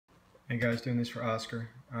Hey guys, doing this for Oscar.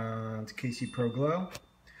 It's KC Pro Glow.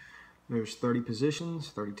 There's 30 positions,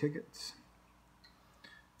 30 tickets.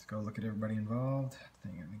 Let's go look at everybody involved. I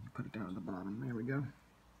think you put it down at the bottom. There we go.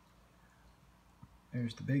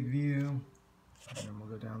 There's the big view. And then we'll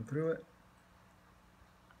go down through it.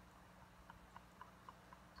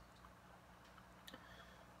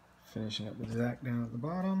 Finishing up with Zach down at the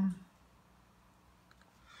bottom.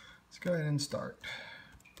 Let's go ahead and start.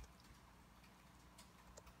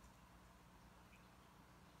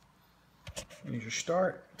 Here's your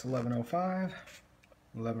start. It's 11:05.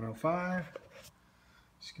 11:05.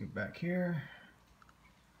 Scoot back here.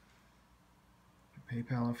 Your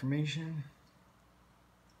PayPal information.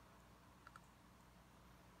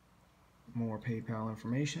 More PayPal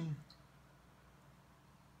information.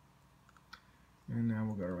 And now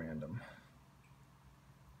we'll go to random.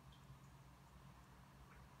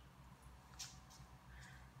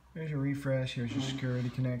 There's your refresh. Here's your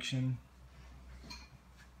security connection.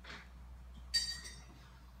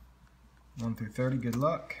 1 through 30, good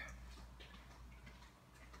luck.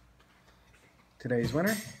 Today's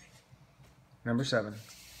winner, number 7.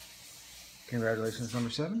 Congratulations, number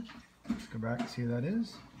 7. Let's go back and see who that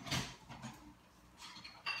is.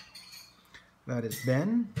 That is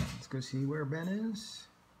Ben. Let's go see where Ben is.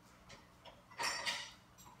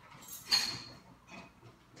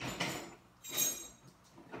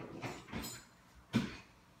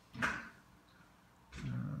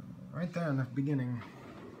 Right there in the beginning.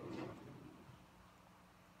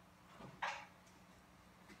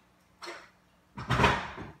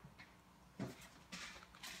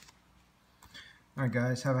 Alright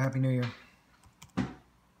guys, have a happy new year.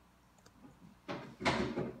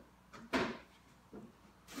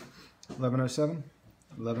 $11.07.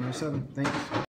 $11.07. Thanks.